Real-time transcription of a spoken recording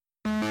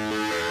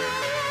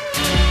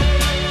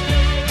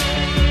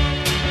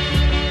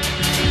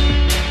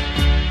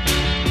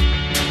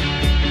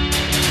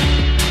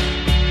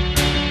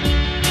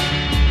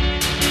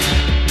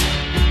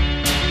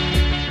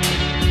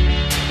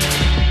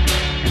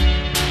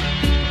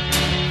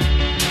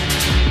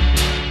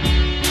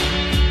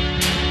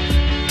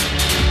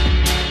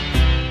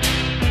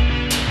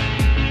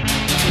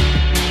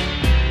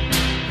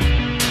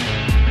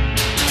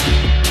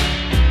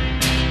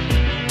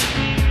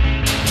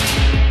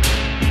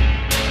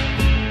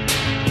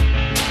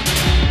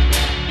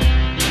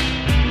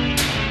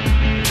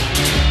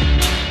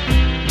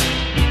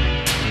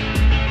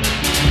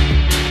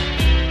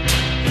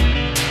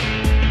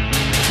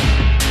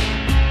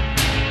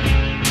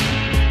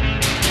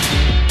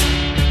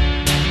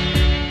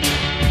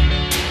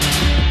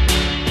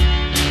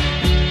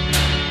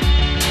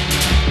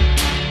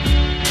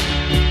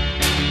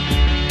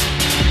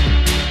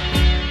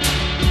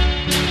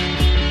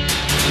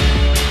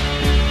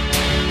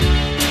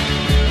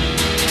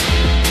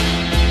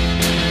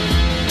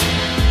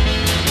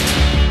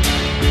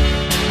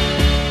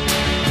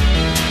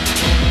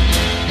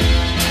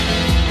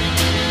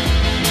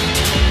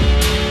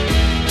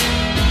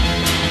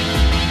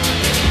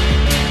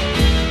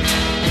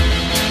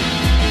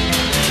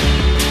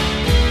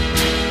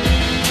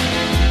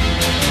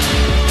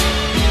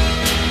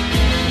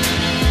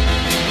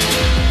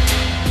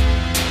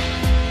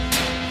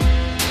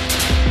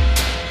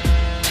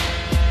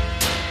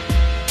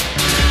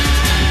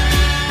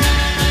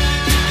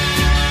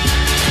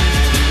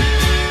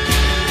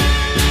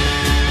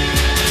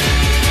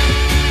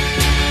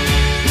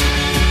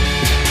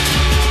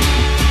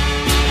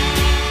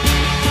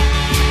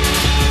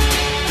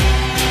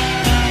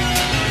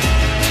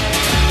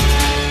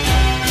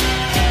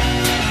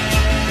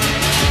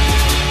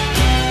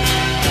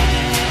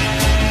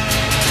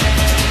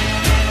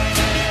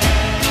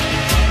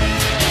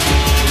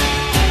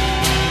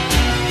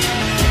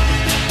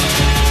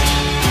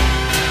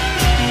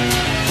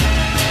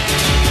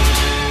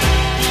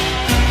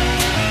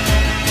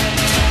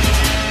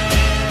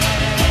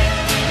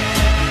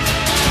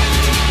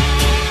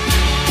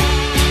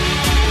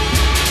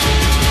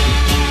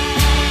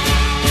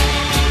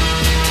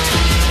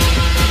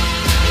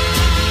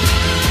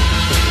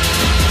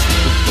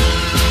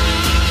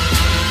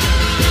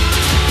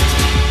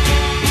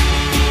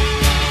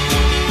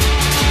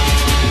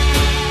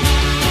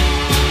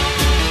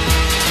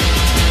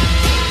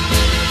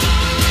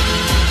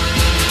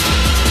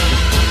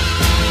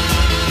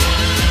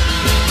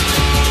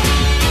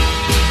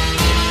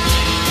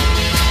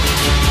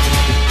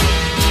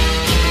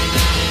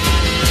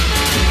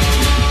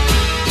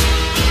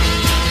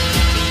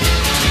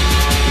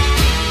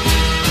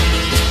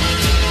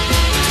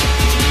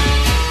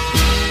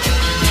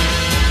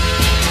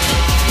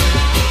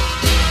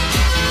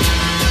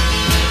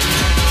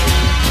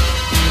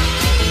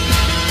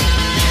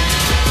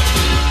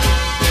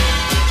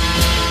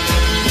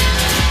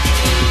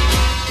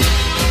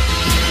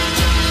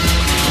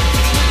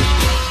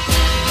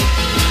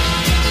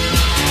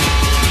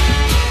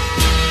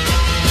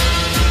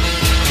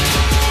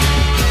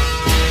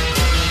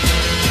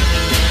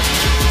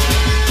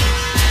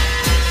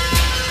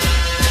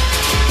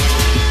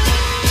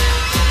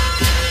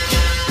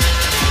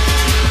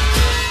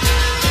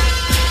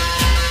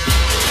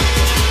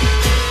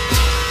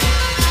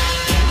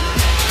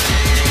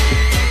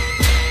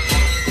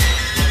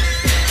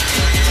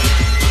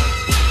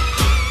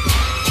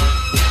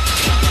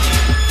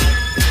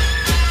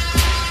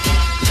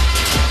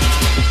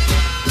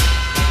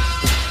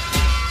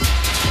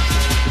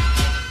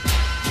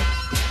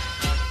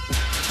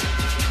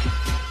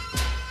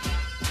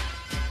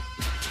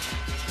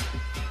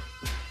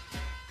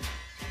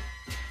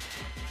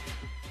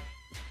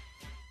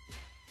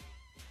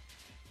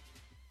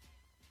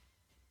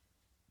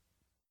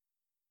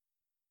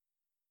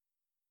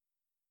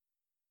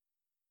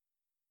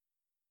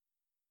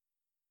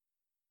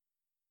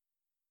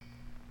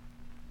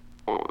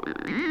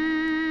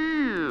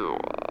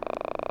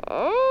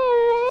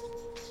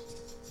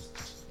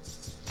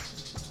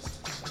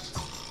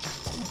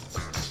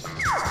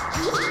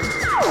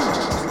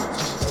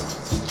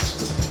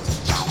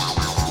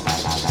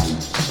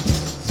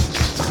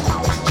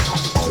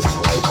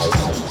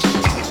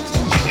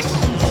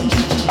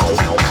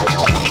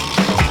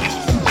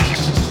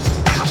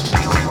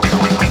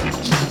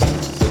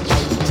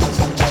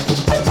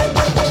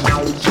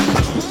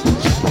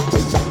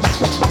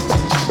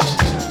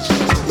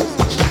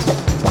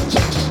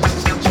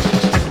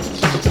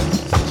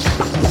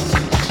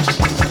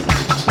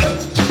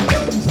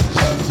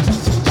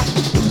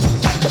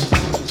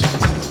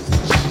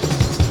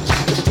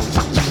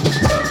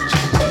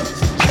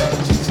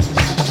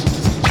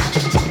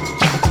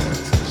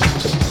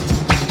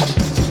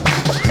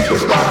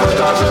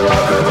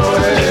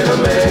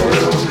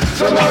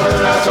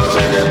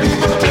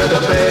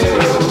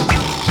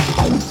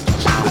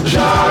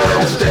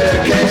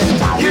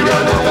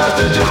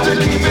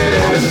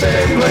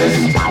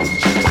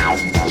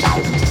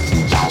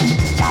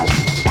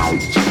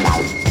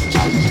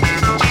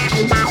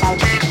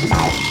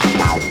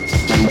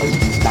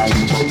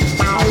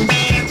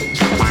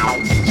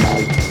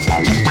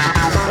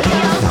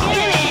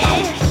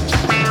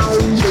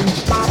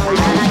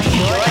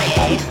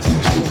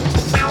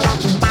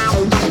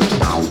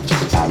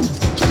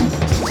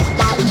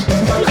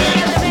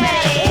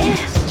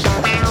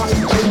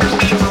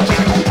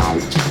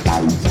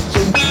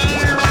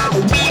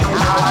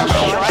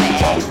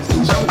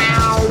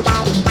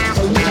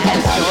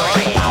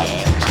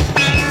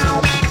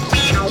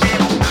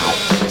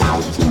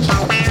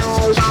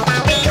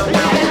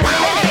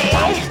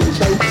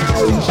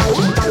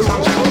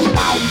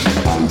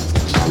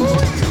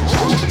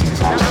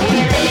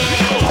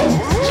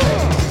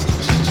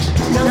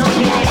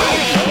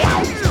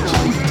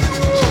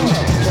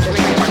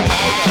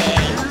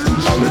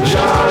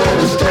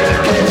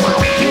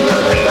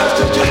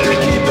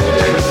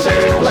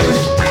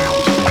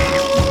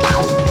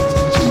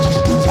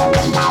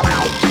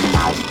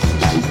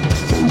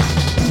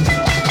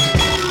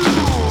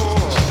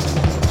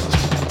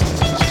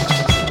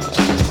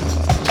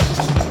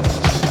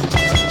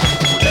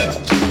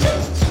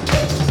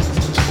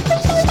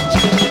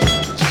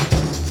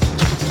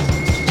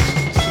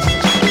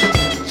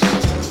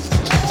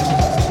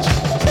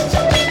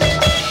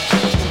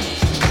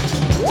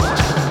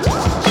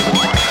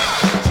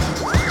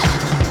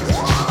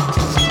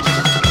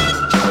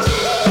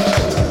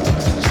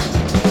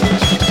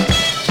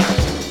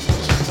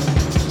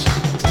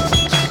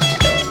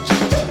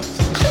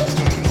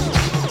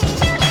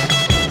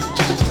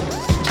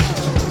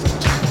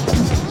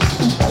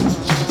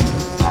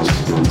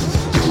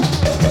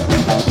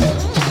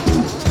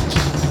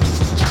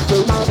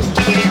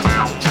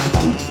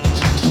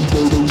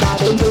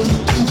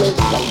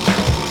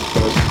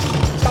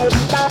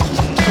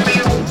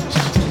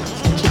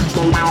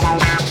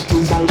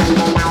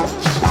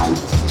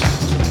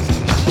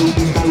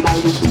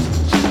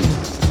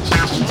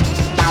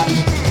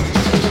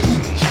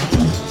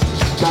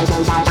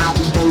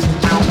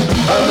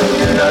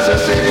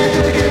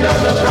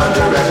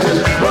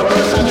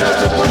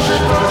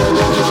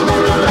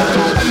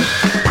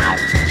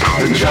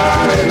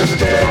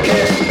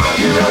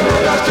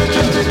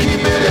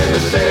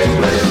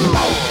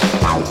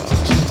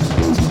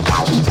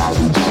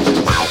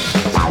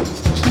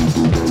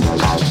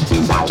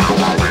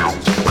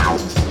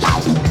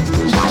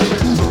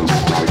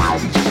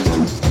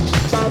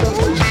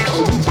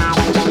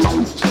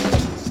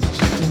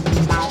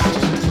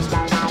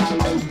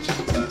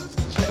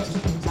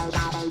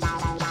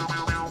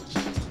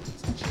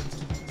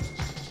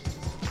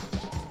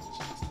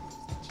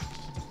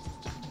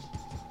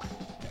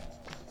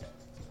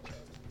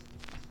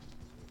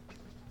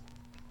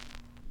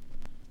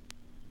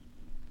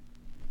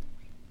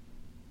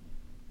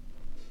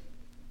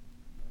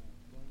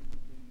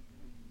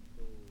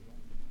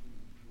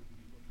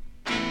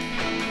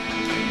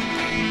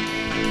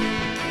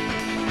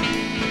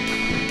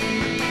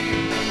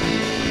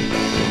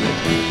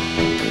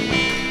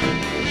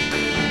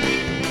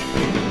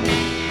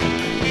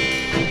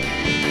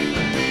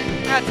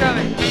tell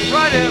me,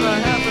 whatever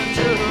happened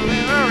to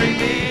Mary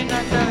B?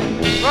 Now tell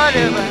me,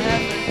 whatever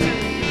happened to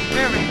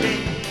Mary B?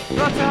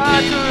 Lots of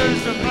hard tours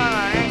from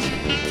my action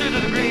to the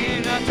degree.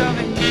 Now tell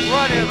me,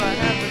 whatever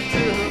happened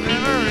to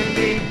Mary B?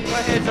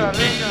 My head's are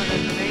laying on the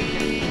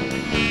naked.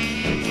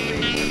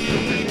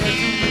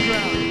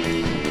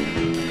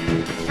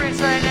 Friends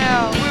right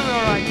now, we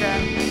will like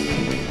that.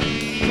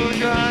 Close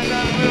your eyes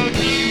and we'll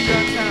take you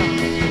downtown.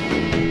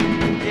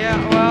 Yeah,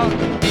 well,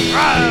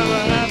 whatever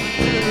happened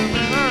to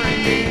Mary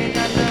B?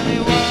 Now tell me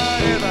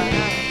whatever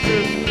happened to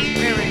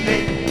Mary B?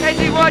 As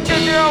he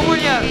watches there on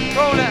William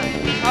rolling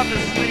up the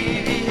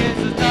sleeve, he hears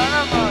his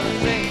daughter mother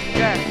saying,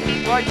 Jack,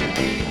 why'd you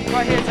leave?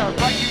 My head's out,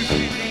 right, you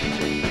sweet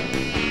angel.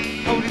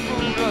 Holy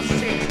fool, us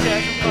six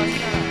Jack and bust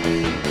time.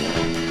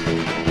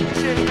 He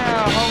says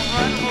now, home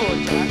run road,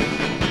 Jack.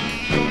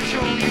 Gonna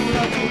show you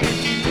how to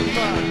hit the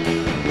fun.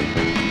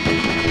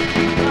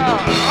 Oh,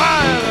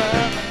 whatever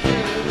happened to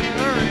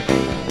Mary B?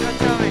 Now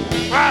tell me,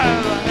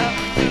 whatever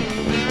happened to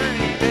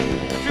Mary B?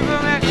 Triple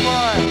Max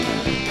boy,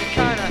 it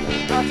kinda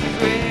lost his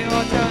way.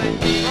 Oh, tell me,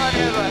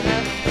 whatever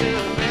happened to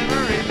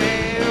Mary B?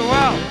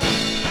 Well,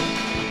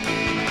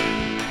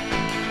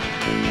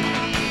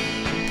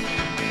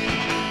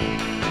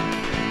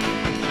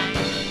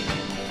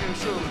 feel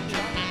so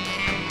drunk,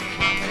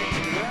 can't think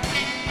to that.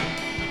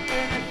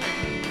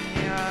 Anything,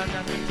 yeah,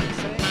 nothing to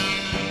say.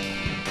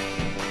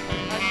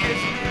 I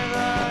guess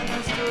never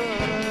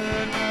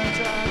understood much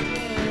I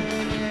did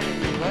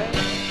anyway.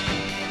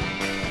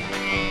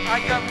 I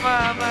got my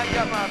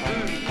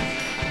boots,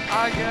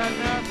 I got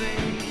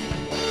nothing.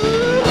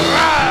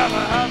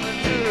 Whatever happened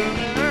to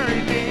Mary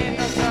B?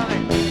 Now tell me,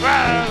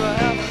 whatever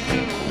happened to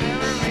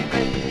Mary B?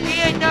 He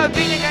ain't no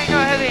big, ain't no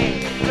heavy.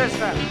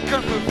 Just a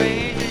kung fu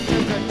face, it's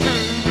just a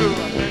true blue.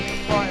 I'm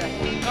looking for you,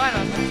 kind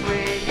of this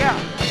way, yeah.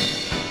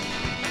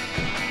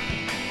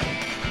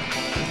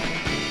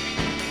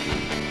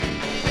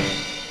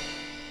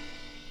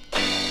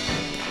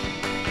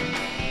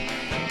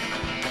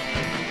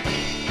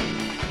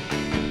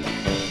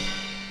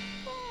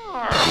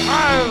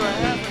 Whatever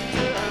happened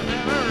to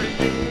Mary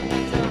B?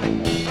 Tell me,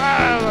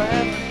 whatever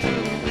happened to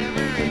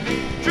Mary B?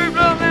 True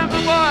blue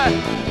mountain boy,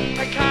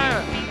 I kinda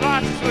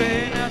lost his way.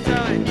 Now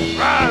tell me,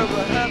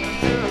 whatever happened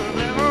to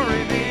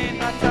Mary B?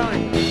 Now tell me,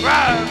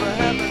 whatever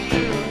happened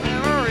to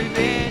Mary B?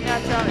 Now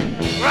tell me,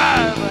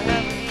 whatever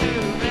happened to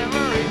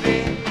Mary B?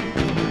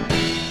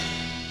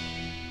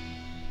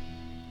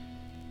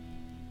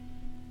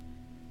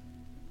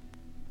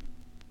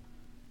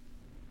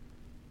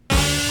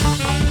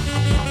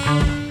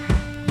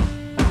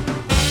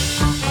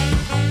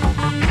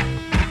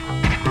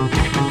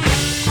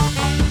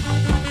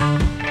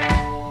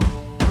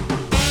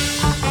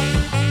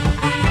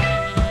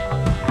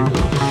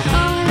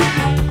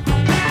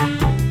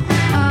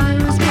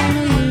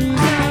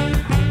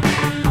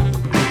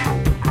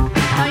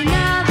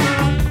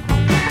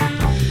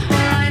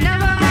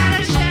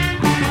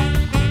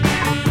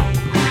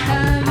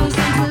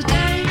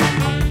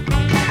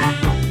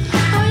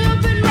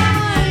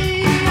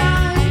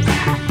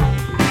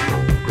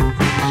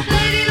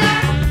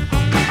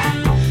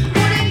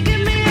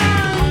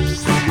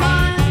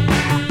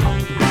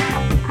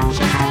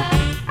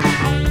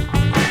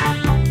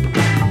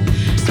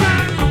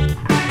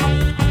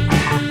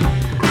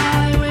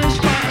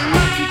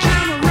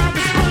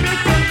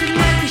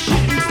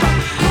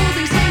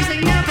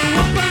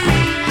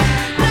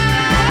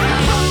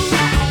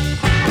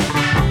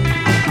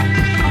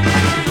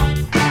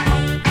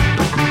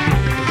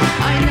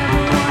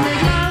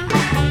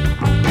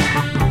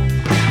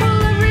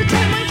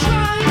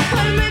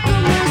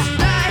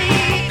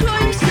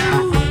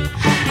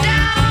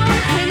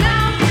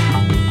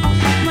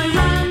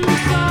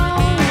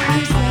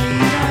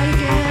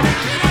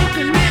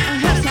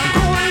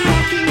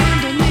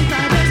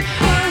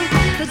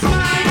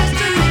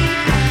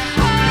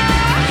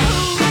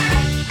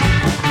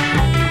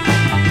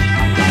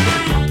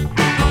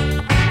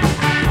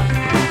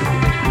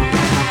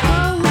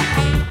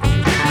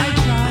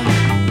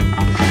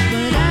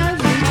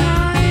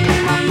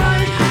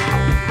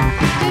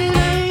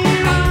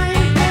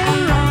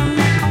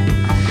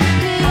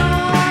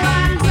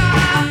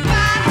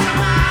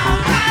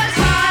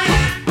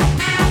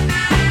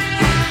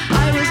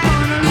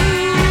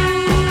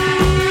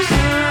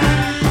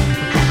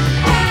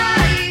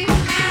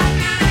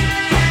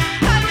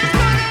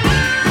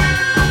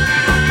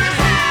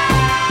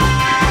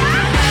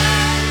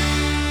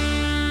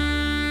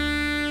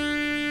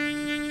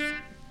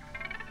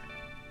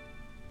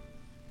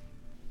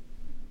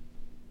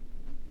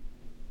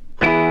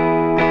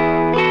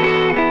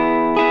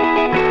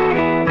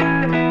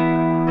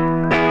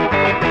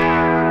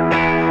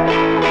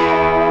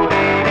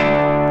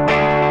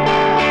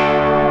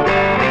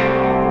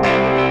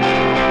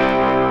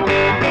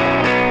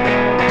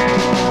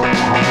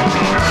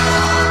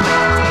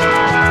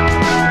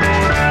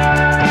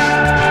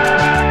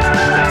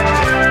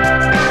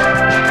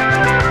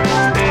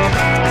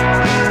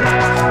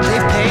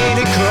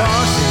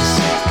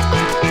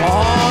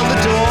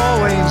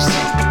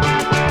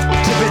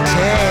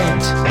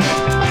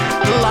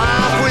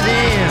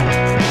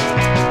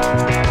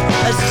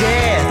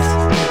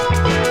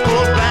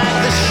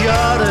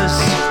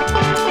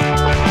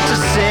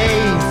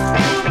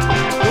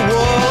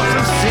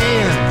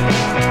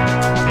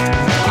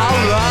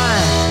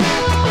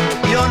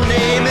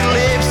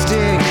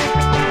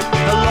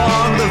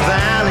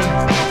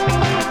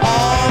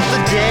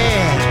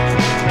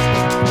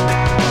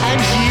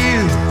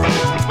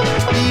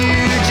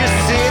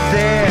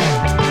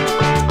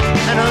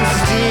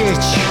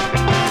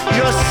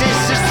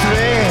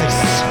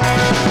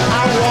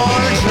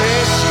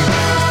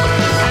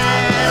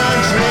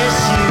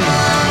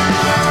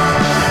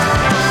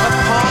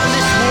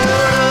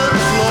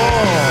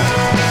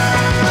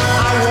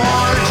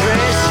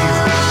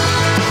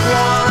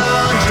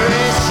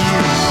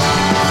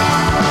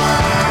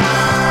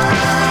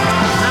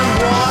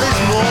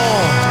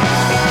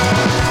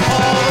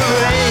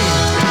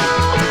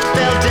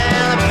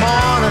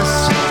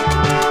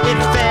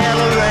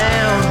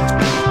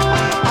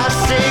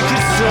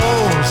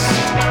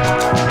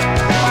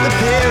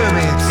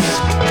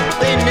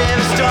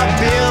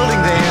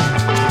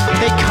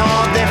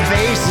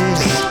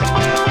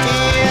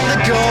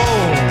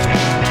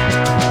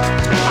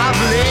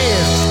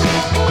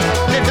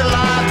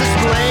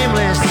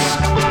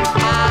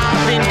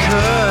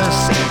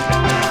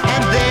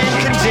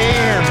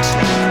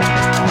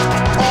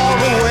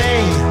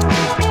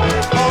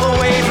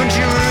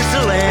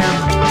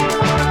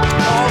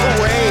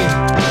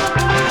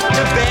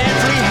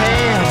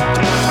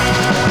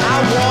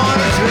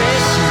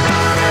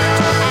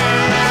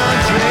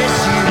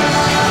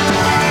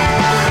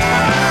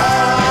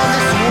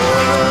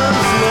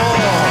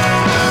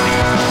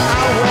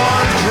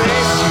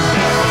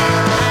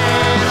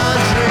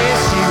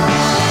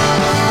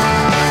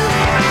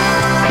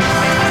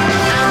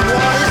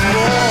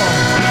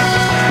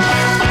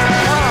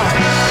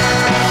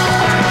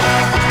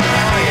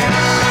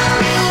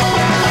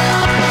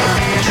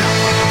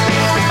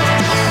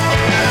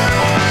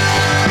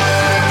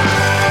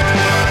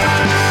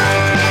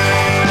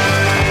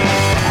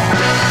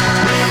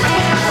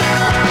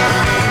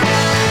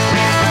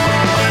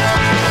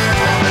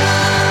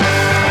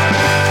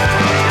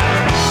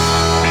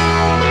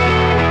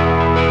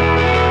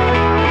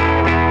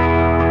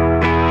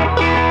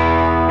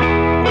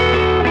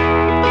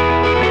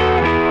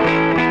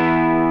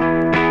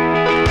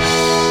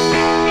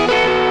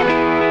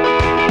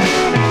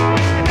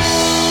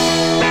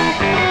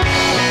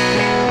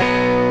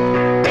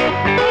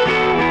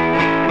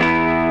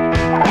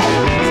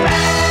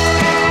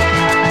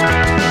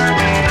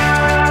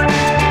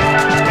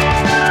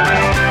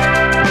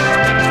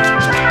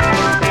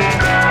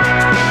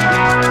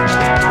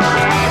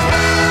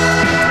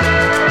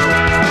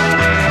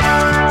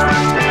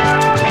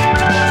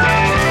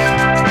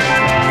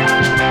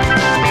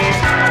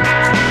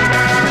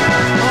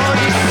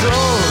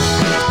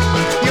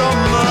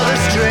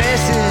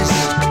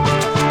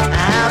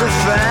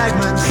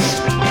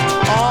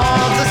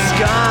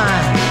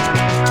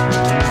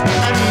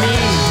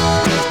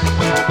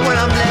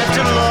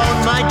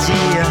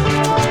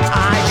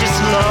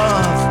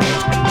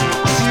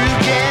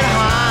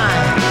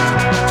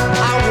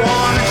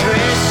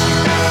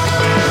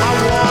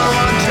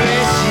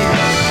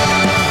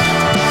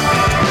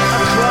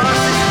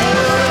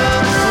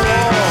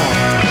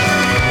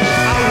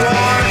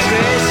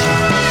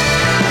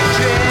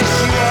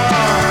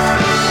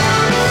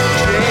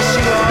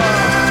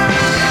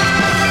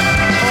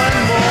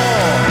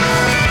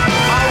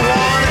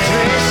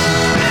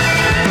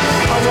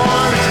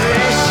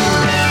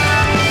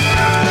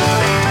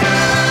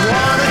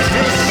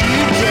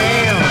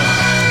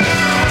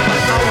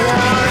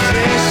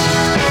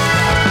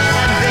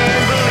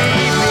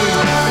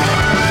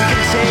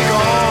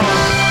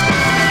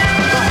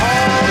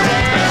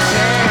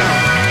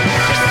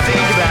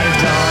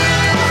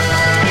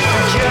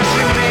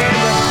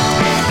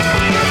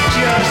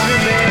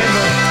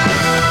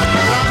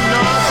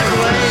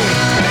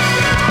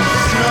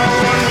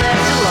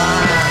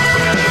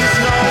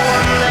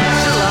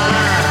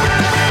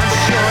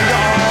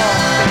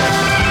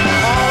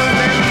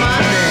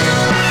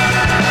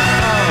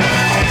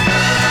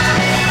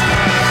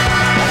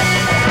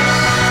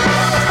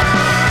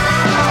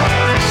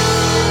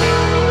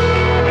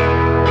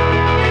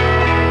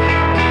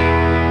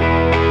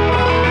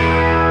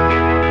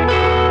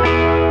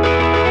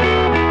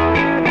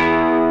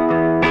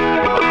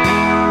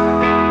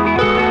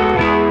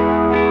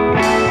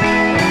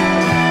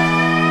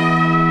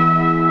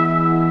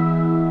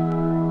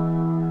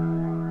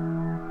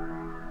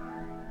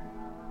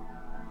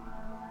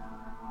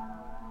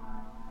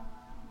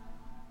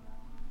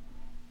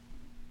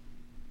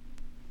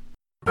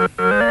 A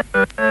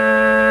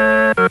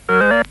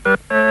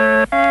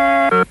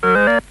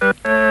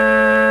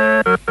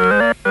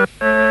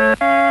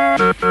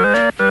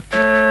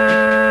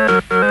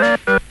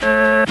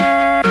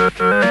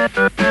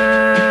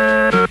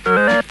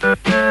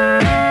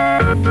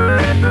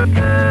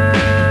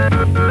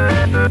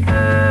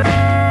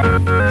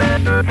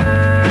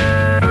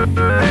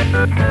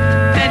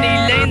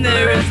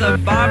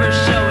barber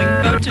showing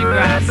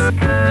photographs of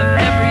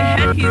every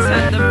head he's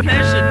had the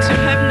pleasure to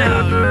have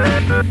known,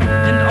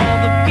 and all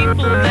the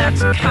people that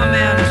come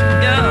and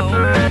go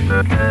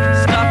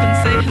stop and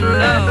say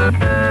hello.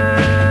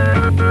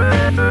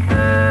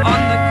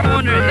 On the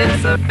corner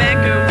is a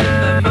banker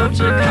with a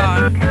motor car.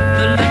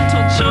 The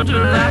little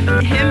children laugh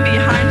at him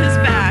behind his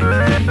back,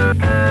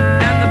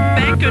 and the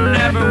banker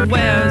never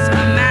wears a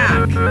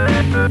Mac.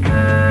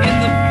 In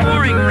the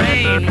pouring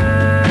rain,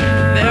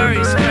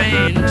 very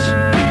strange.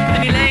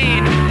 Penny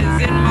Lane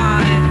is in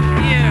my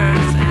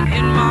ears and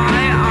in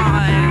my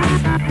eyes.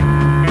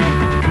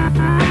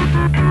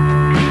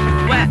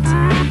 Wet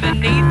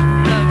beneath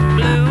the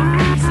blue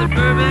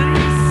suburban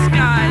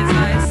skies,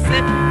 I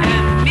sit,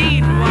 and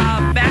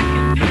meanwhile back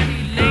in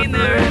Penny Lane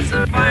there is a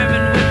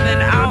fireman with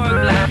an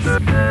hourglass,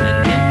 and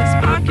in his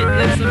pocket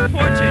is a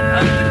portrait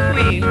of the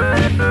Queen.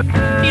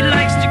 He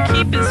likes to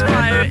keep his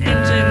fire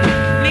engine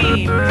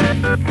clean.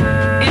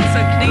 It's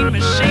a clean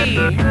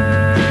machine.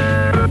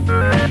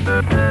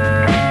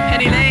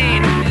 Penny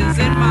Lane is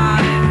in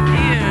my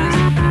ears,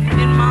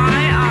 in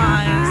my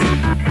eyes.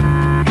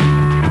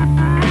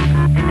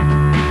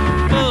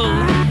 Full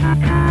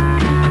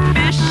of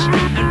fish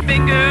and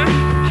finger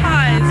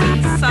pies in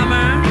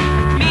summer.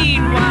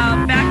 Meanwhile,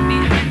 back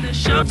behind the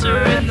shelter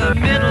in the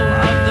middle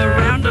of the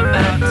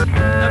roundabout,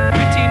 a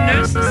pretty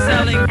nurse is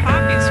selling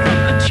poppies from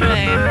a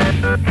tray.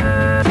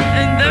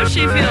 And though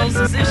she feels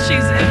as if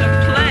she's in a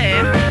play,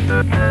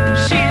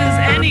 she is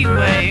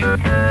anyway.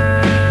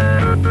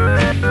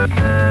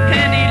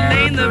 Penny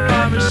Lane, the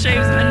barber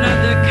shaves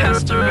another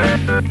customer.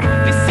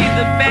 We see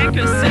the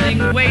banker sitting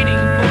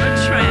waiting for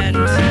a trend.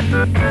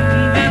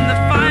 And then the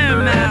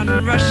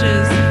fireman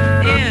rushes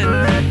in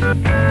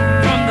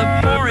from the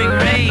pouring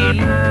rain.